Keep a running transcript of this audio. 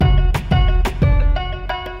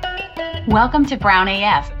Welcome to Brown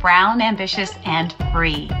AF, Brown, Ambitious, and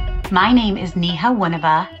Free. My name is Neha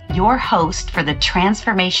Wunava, your host for the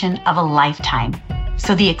transformation of a lifetime.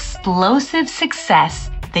 So the explosive success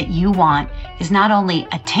that you want is not only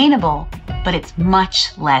attainable, but it's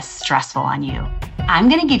much less stressful on you. I'm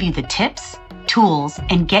going to give you the tips, tools,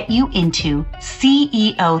 and get you into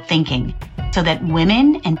CEO thinking so that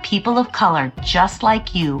women and people of color just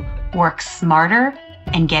like you work smarter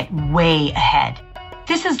and get way ahead.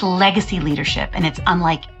 This is legacy leadership, and it's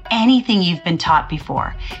unlike anything you've been taught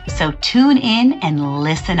before. So tune in and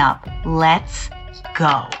listen up. Let's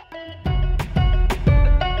go.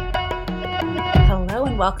 Hello,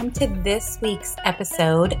 and welcome to this week's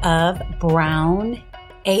episode of Brown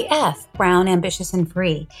AF, Brown, Ambitious, and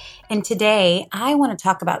Free. And today I want to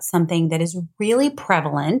talk about something that is really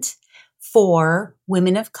prevalent for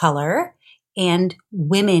women of color and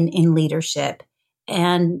women in leadership,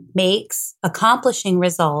 and makes accomplishing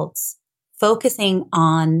results, focusing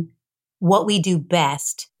on what we do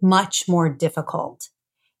best, much more difficult.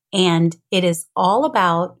 And it is all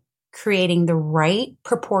about creating the right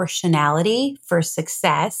proportionality for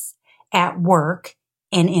success at work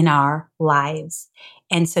and in our lives.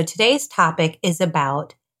 And so today's topic is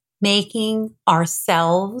about making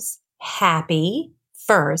ourselves happy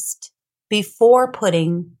first before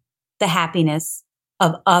putting the happiness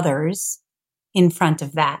of others in front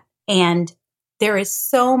of that. And there is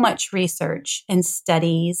so much research and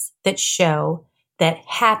studies that show that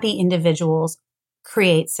happy individuals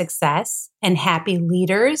create success and happy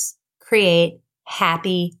leaders create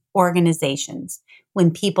happy organizations.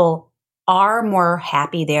 When people are more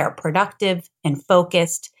happy, they are productive and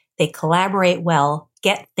focused, they collaborate well,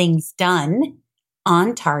 get things done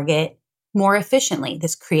on target more efficiently.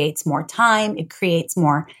 This creates more time, it creates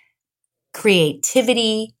more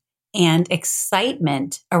creativity and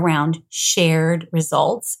excitement around shared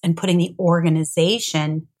results and putting the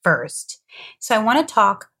organization first. So I want to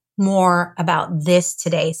talk more about this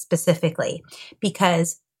today specifically,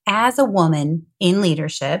 because as a woman in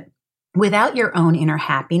leadership, without your own inner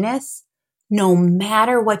happiness, no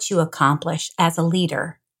matter what you accomplish as a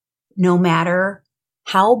leader, no matter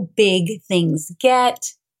how big things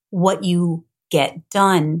get, what you get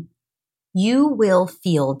done, you will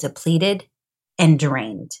feel depleted and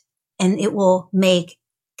drained. And it will make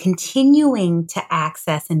continuing to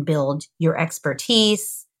access and build your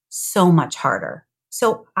expertise so much harder.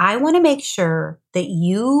 So I want to make sure that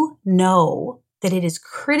you know that it is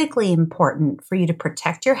critically important for you to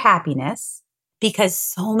protect your happiness, because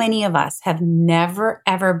so many of us have never,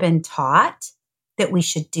 ever been taught that we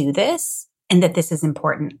should do this and that this is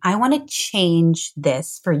important. I want to change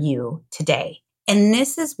this for you today. And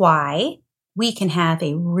this is why we can have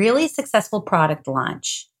a really successful product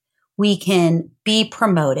launch. We can be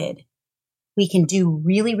promoted. We can do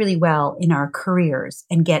really, really well in our careers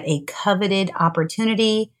and get a coveted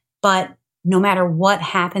opportunity. But no matter what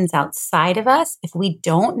happens outside of us, if we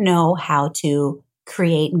don't know how to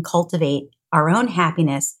create and cultivate our own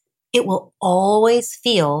happiness, it will always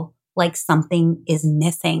feel like something is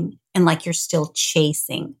missing and like you're still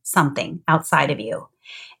chasing something outside of you.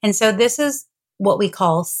 And so this is what we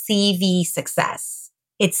call CV success.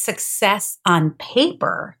 It's success on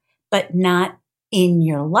paper, but not in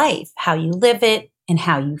your life, how you live it and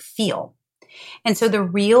how you feel. And so the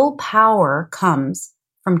real power comes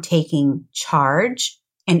from taking charge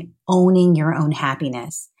and owning your own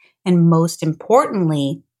happiness. And most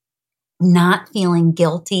importantly, not feeling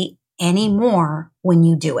guilty anymore when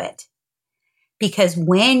you do it. Because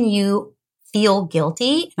when you feel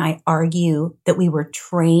guilty, and I argue that we were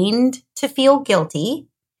trained to feel guilty,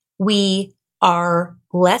 we are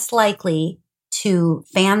less likely to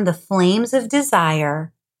fan the flames of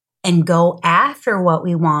desire and go after what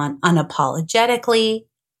we want unapologetically,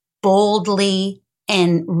 boldly,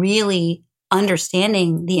 and really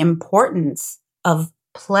understanding the importance of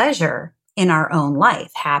pleasure in our own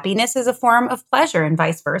life. Happiness is a form of pleasure and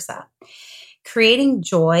vice versa. Creating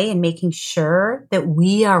joy and making sure that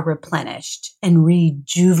we are replenished and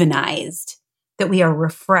rejuvenized, that we are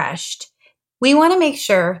refreshed. We want to make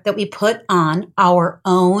sure that we put on our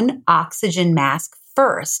own oxygen mask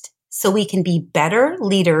first so we can be better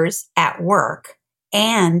leaders at work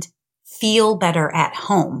and feel better at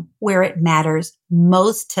home where it matters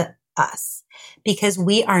most to us, because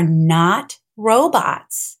we are not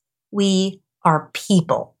robots. We are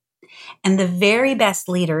people. And the very best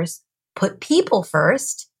leaders put people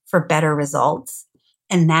first for better results.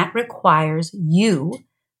 And that requires you,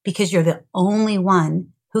 because you're the only one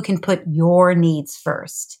who can put your needs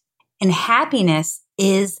first. And happiness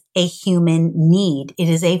is a human need. It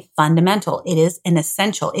is a fundamental. It is an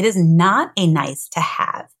essential. It is not a nice to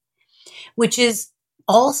have. which is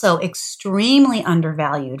also extremely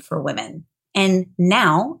undervalued for women. And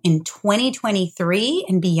now in 2023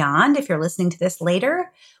 and beyond, if you're listening to this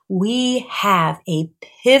later, we have a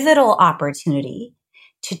pivotal opportunity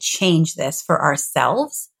to change this for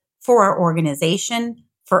ourselves, for our organization,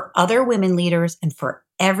 for other women leaders, and for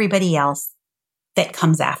everybody else that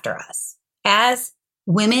comes after us. As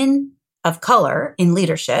women of color in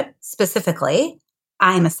leadership, specifically,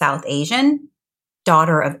 I'm a South Asian,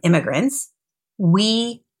 daughter of immigrants.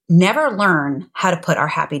 We never learn how to put our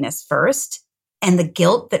happiness first, and the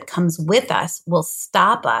guilt that comes with us will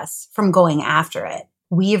stop us from going after it.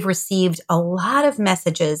 We have received a lot of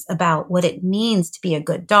messages about what it means to be a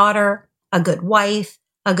good daughter, a good wife,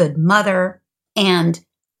 a good mother, and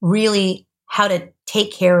really how to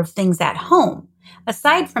take care of things at home.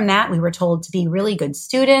 Aside from that, we were told to be really good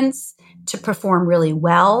students, to perform really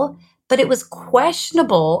well, but it was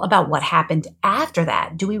questionable about what happened after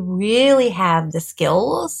that. Do we really have the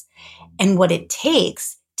skills and what it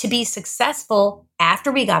takes to be successful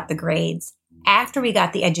after we got the grades, after we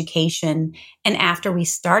got the education, and after we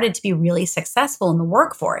started to be really successful in the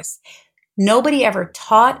workforce? Nobody ever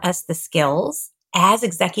taught us the skills as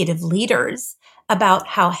executive leaders about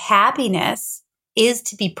how happiness is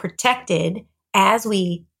to be protected as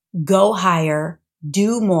we go higher,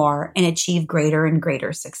 do more, and achieve greater and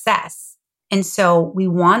greater success. And so we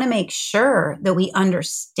want to make sure that we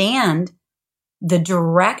understand the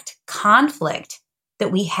direct conflict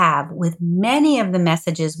that we have with many of the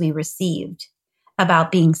messages we received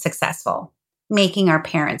about being successful, making our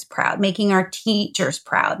parents proud, making our teachers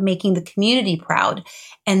proud, making the community proud.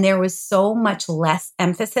 And there was so much less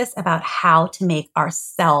emphasis about how to make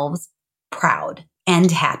ourselves proud and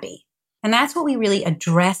happy. And that's what we really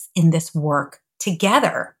address in this work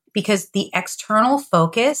together, because the external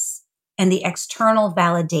focus and the external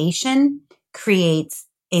validation creates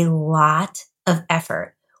a lot of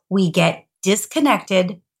effort. We get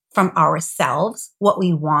disconnected from ourselves, what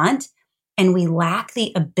we want, and we lack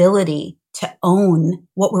the ability to own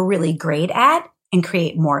what we're really great at and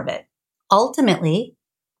create more of it. Ultimately,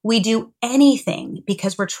 we do anything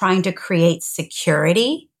because we're trying to create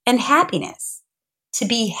security and happiness, to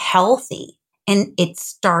be healthy, and it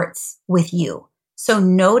starts with you. So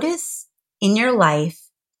notice in your life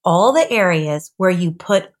all the areas where you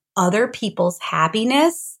put other people's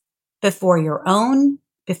happiness before your own,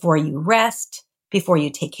 before you rest, before you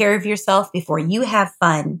take care of yourself, before you have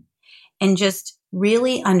fun, and just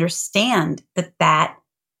really understand that that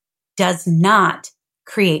does not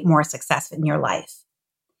create more success in your life.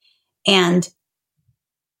 And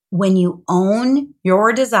when you own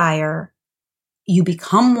your desire, you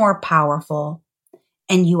become more powerful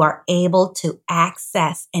and you are able to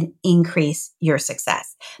access and increase your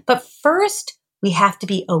success. But first, we have to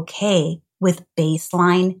be okay with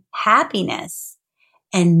baseline happiness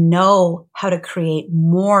and know how to create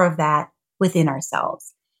more of that within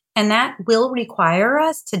ourselves. And that will require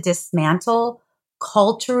us to dismantle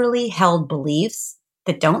culturally held beliefs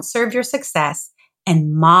that don't serve your success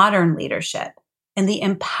and modern leadership and the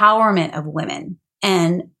empowerment of women.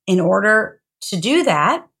 And in order to do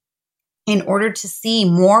that, in order to see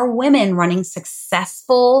more women running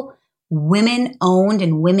successful, women-owned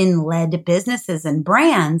and women-led businesses and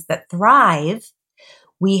brands that thrive,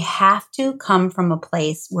 we have to come from a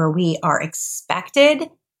place where we are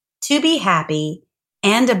expected to be happy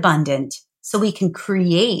and abundant so we can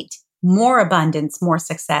create more abundance, more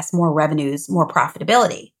success, more revenues, more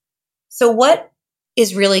profitability. So what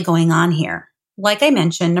is really going on here? Like I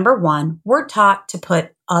mentioned, number one, we're taught to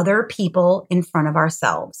put other people in front of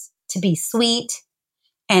ourselves, to be sweet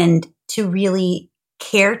and to really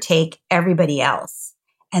caretake everybody else.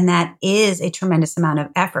 And that is a tremendous amount of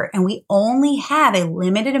effort. And we only have a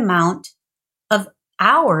limited amount of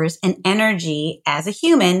hours and energy as a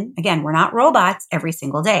human. Again, we're not robots every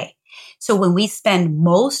single day. So when we spend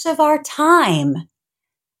most of our time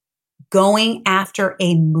going after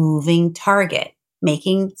a moving target,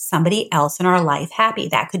 making somebody else in our life happy,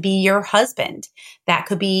 that could be your husband, that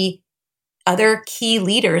could be other key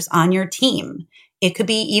leaders on your team. It could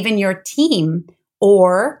be even your team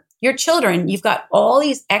or your children. You've got all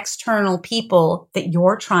these external people that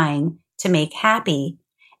you're trying to make happy,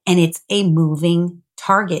 and it's a moving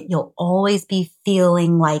target. You'll always be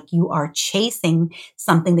feeling like you are chasing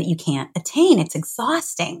something that you can't attain. It's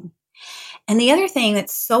exhausting. And the other thing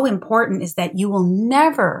that's so important is that you will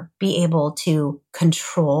never be able to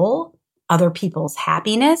control other people's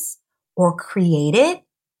happiness or create it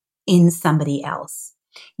in somebody else.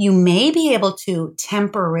 You may be able to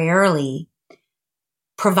temporarily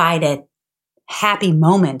provide a happy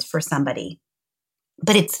moment for somebody,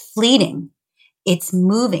 but it's fleeting. It's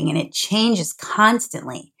moving and it changes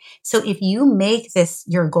constantly. So if you make this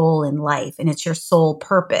your goal in life and it's your sole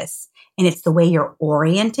purpose and it's the way you're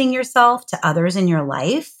orienting yourself to others in your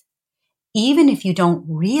life, even if you don't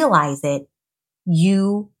realize it,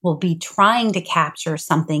 you will be trying to capture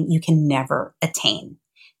something you can never attain.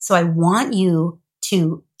 So I want you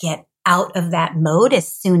to get out of that mode as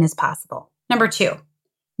soon as possible. Number 2,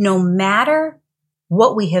 no matter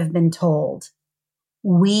what we have been told,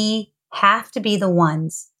 we have to be the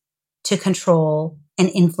ones to control and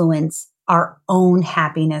influence our own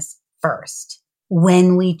happiness first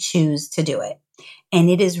when we choose to do it. And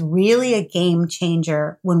it is really a game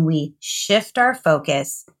changer when we shift our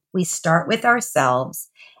focus, we start with ourselves,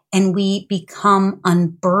 and we become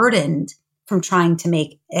unburdened from trying to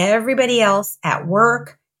make everybody else at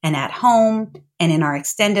work and at home and in our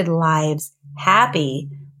extended lives happy.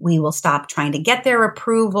 We will stop trying to get their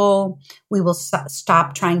approval. We will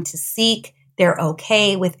stop trying to seek their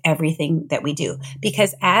okay with everything that we do.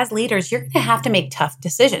 Because as leaders, you're going to have to make tough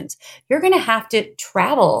decisions. You're going to have to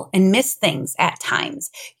travel and miss things at times.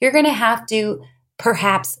 You're going to have to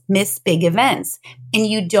perhaps miss big events. And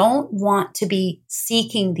you don't want to be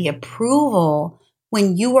seeking the approval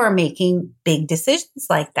when you are making big decisions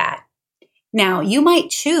like that. Now, you might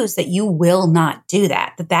choose that you will not do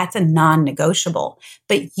that that's a non-negotiable,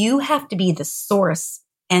 but you have to be the source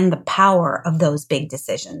and the power of those big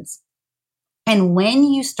decisions. And when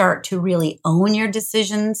you start to really own your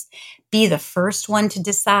decisions, be the first one to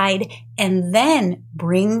decide, and then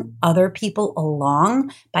bring other people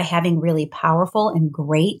along by having really powerful and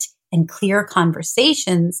great and clear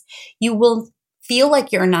conversations, you will feel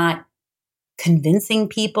like you're not convincing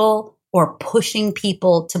people or pushing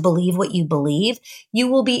people to believe what you believe. You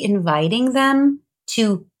will be inviting them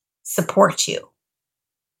to support you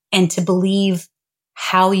and to believe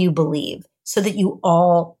how you believe so that you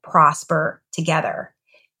all prosper together.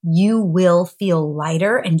 You will feel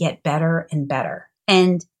lighter and get better and better.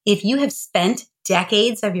 And if you have spent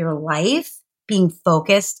decades of your life being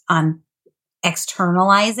focused on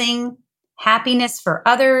externalizing happiness for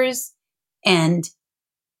others and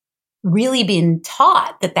really been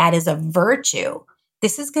taught that that is a virtue,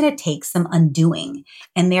 this is going to take some undoing.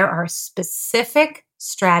 And there are specific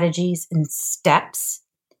strategies and steps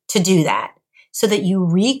to do that so that you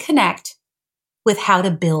reconnect with how to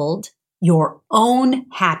build your own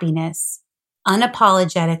happiness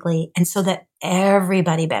unapologetically and so that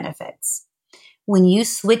everybody benefits. When you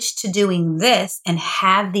switch to doing this and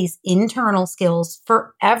have these internal skills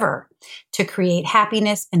forever to create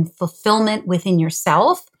happiness and fulfillment within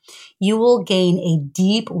yourself, you will gain a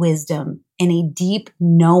deep wisdom and a deep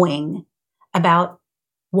knowing about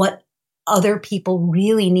what other people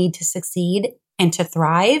really need to succeed and to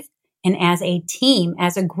thrive. And as a team,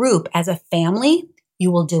 as a group, as a family,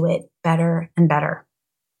 you will do it better and better.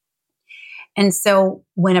 And so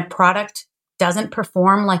when a product doesn't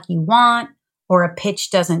perform like you want, or a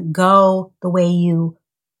pitch doesn't go the way you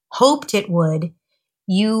hoped it would,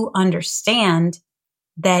 you understand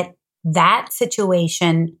that that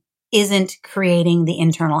situation isn't creating the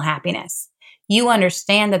internal happiness. You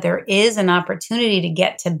understand that there is an opportunity to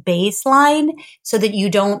get to baseline so that you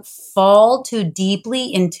don't fall too deeply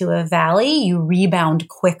into a valley. You rebound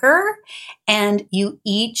quicker, and you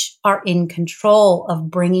each are in control of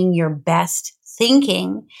bringing your best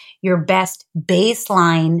thinking, your best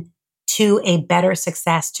baseline to a better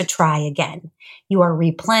success to try again. You are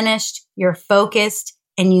replenished, you're focused,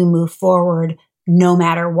 and you move forward no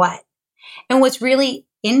matter what. And what's really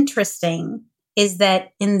interesting is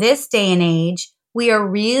that in this day and age, we are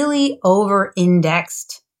really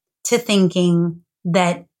over-indexed to thinking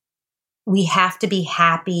that we have to be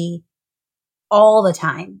happy all the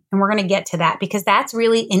time. And we're going to get to that because that's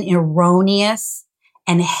really an erroneous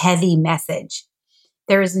and heavy message.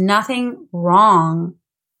 There is nothing wrong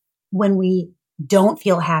when we don't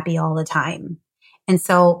feel happy all the time. And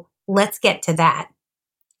so let's get to that.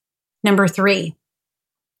 Number 3,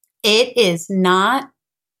 it is not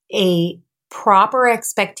a proper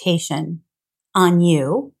expectation on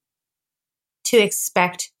you to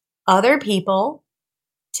expect other people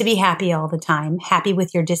to be happy all the time, happy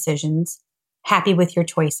with your decisions, happy with your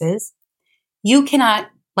choices. You cannot,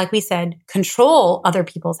 like we said, control other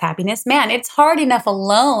people's happiness. Man, it's hard enough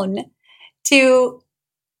alone to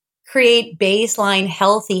create baseline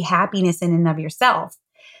healthy happiness in and of yourself.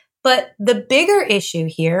 But the bigger issue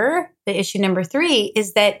here, the issue number 3,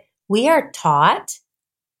 is that we are taught,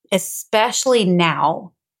 especially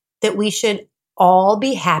now, that we should all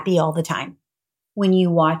be happy all the time. When you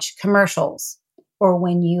watch commercials, or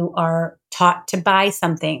when you are taught to buy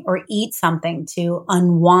something or eat something, to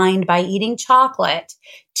unwind by eating chocolate,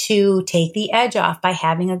 to take the edge off by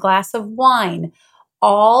having a glass of wine.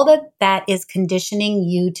 All that is conditioning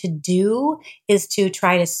you to do is to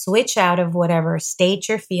try to switch out of whatever state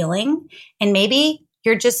you're feeling. And maybe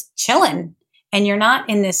you're just chilling and you're not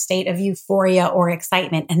in this state of euphoria or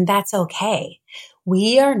excitement. And that's okay.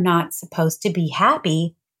 We are not supposed to be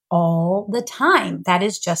happy all the time. That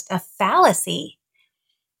is just a fallacy.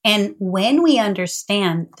 And when we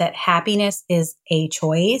understand that happiness is a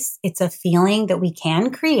choice, it's a feeling that we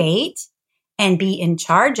can create and be in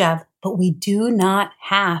charge of, but we do not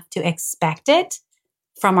have to expect it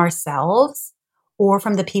from ourselves or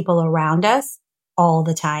from the people around us all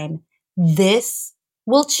the time. This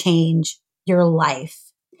will change your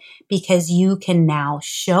life because you can now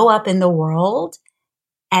show up in the world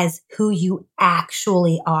as who you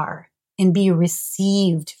actually are and be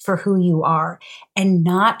received for who you are, and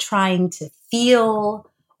not trying to feel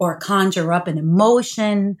or conjure up an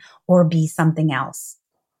emotion or be something else.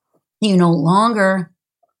 You no longer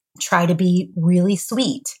try to be really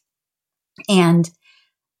sweet, and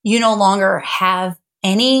you no longer have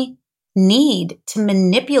any need to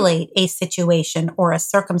manipulate a situation or a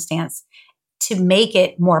circumstance to make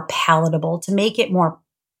it more palatable, to make it more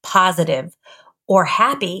positive or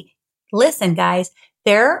happy. Listen, guys,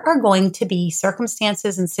 there are going to be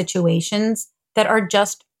circumstances and situations that are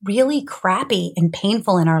just really crappy and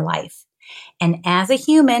painful in our life. And as a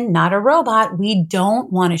human, not a robot, we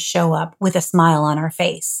don't want to show up with a smile on our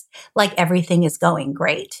face like everything is going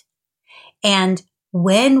great. And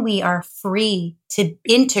when we are free to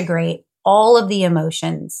integrate all of the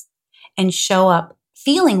emotions and show up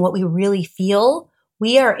feeling what we really feel,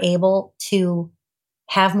 we are able to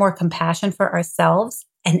have more compassion for ourselves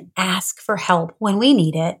and ask for help when we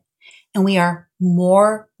need it. And we are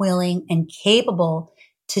more willing and capable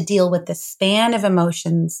to deal with the span of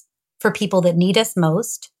emotions for people that need us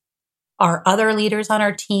most, our other leaders on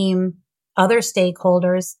our team, other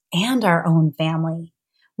stakeholders, and our own family.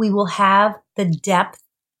 We will have the depth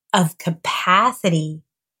of capacity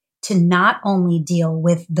to not only deal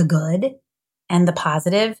with the good and the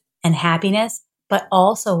positive and happiness, but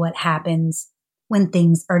also what happens when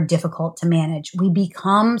things are difficult to manage. We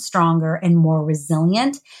become stronger and more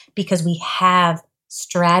resilient because we have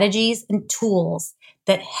strategies and tools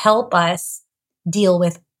that help us deal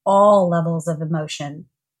with all levels of emotion.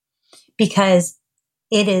 Because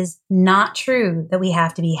it is not true that we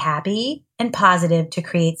have to be happy and positive to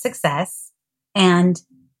create success. And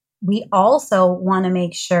we also want to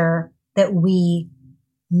make sure that we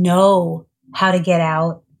know how to get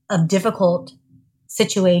out of difficult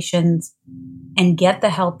situations and get the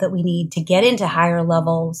help that we need to get into higher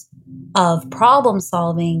levels of problem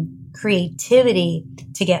solving, creativity,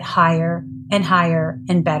 to get higher and higher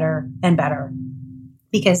and better and better.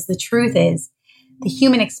 Because the truth is, the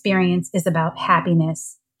human experience is about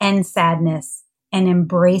happiness and sadness and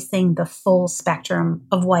embracing the full spectrum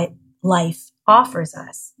of what life offers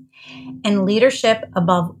us. And leadership,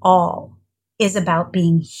 above all, is about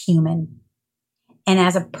being human. And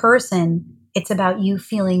as a person, it's about you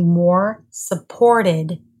feeling more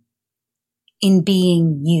supported in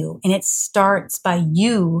being you. And it starts by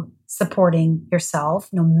you supporting yourself,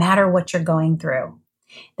 no matter what you're going through.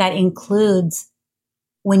 That includes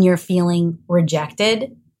when you're feeling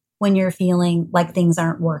rejected, when you're feeling like things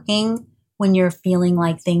aren't working, when you're feeling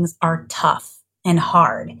like things are tough and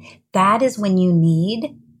hard. That is when you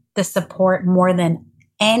need the support more than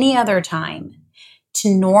any other time to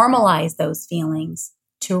normalize those feelings,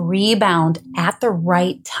 to rebound at the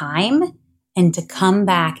right time, and to come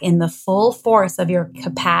back in the full force of your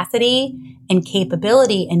capacity and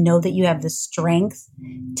capability, and know that you have the strength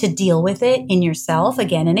to deal with it in yourself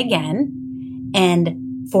again and again, and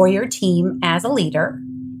for your team as a leader,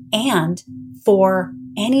 and for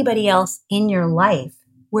anybody else in your life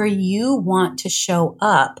where you want to show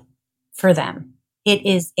up for them. It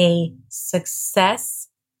is a success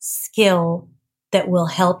skill that will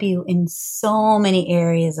help you in so many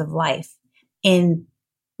areas of life, in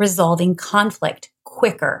resolving conflict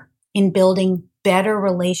quicker, in building better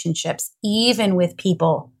relationships, even with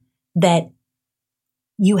people that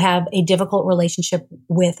you have a difficult relationship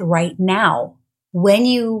with right now. When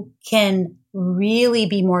you can really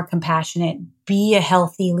be more compassionate, be a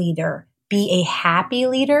healthy leader, be a happy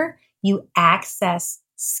leader, you access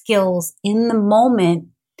skills in the moment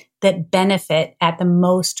that benefit at the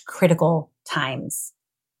most critical times.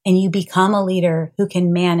 And you become a leader who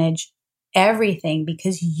can manage everything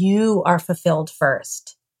because you are fulfilled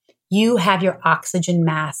first. You have your oxygen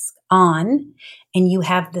mask on and you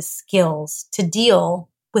have the skills to deal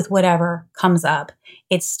with whatever comes up.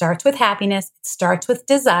 It starts with happiness, it starts with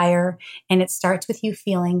desire, and it starts with you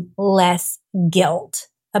feeling less guilt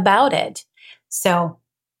about it. So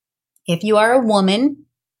if you are a woman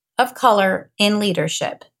of color in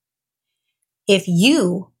leadership, if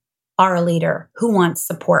you are a leader who wants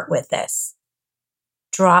support with this,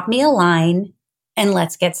 drop me a line and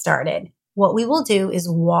let's get started. What we will do is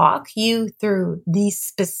walk you through the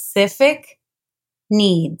specific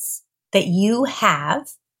needs that you have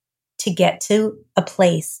to get to a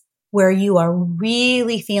place where you are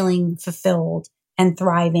really feeling fulfilled and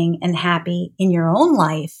thriving and happy in your own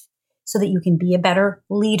life so that you can be a better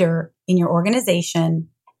leader in your organization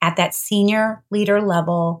at that senior leader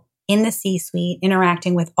level in the C-suite,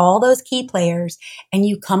 interacting with all those key players, and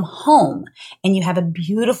you come home and you have a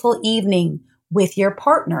beautiful evening with your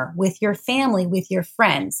partner, with your family, with your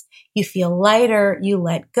friends. You feel lighter, you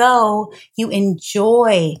let go, you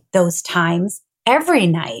enjoy those times every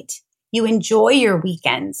night. You enjoy your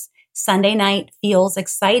weekends. Sunday night feels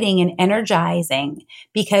exciting and energizing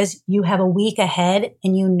because you have a week ahead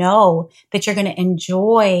and you know that you're going to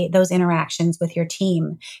enjoy those interactions with your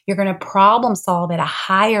team. You're going to problem solve at a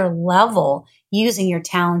higher level using your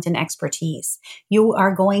talent and expertise. You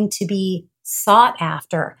are going to be sought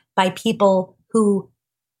after by people who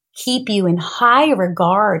keep you in high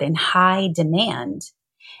regard and high demand.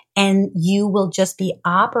 And you will just be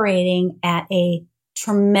operating at a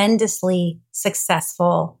tremendously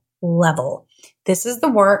successful level. This is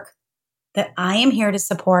the work that I am here to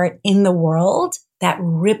support in the world, that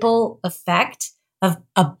ripple effect of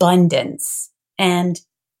abundance. And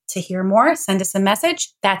to hear more, send us a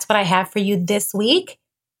message. That's what I have for you this week.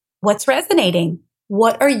 What's resonating?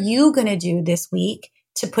 What are you going to do this week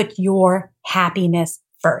to put your happiness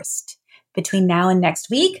first? Between now and next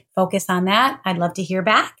week, focus on that. I'd love to hear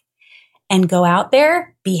back. And go out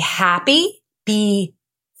there, be happy, be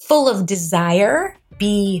full of desire,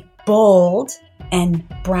 be bold, and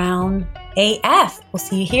brown AF. We'll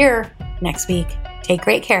see you here next week. Take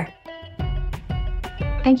great care.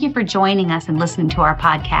 Thank you for joining us and listening to our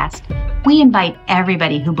podcast. We invite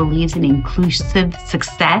everybody who believes in inclusive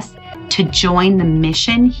success to join the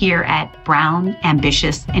mission here at Brown,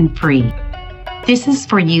 Ambitious, and Free. This is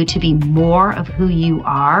for you to be more of who you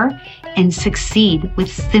are and succeed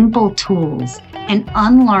with simple tools and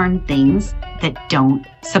unlearn things that don't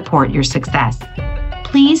support your success.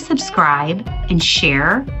 Please subscribe and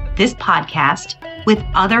share this podcast with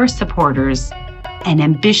other supporters and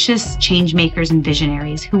ambitious change makers and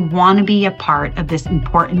visionaries who want to be a part of this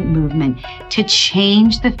important movement to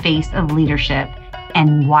change the face of leadership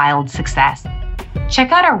and wild success.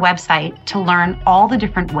 Check out our website to learn all the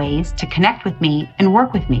different ways to connect with me and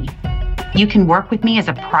work with me. You can work with me as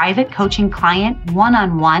a private coaching client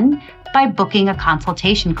one-on-one by booking a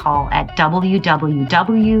consultation call at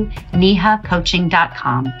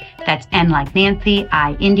www.nehacoaching.com. That's N like Nancy,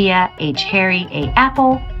 I India, H Harry, A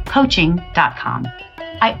Apple, coaching.com.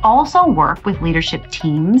 I also work with leadership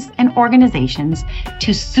teams and organizations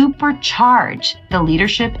to supercharge the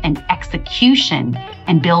leadership and execution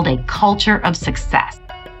and build a culture of success.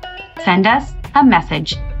 Send us a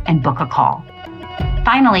message and book a call.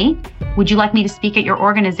 Finally, would you like me to speak at your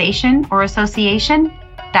organization or association?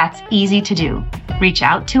 That's easy to do. Reach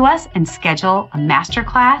out to us and schedule a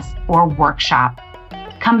masterclass or workshop.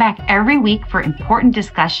 Come back every week for important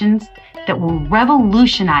discussions that will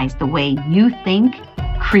revolutionize the way you think,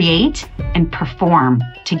 create, and perform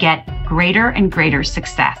to get greater and greater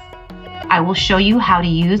success. I will show you how to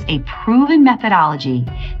use a proven methodology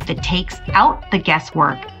that takes out the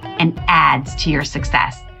guesswork and adds to your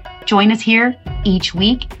success. Join us here each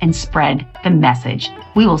week and spread the message.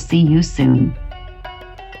 We will see you soon.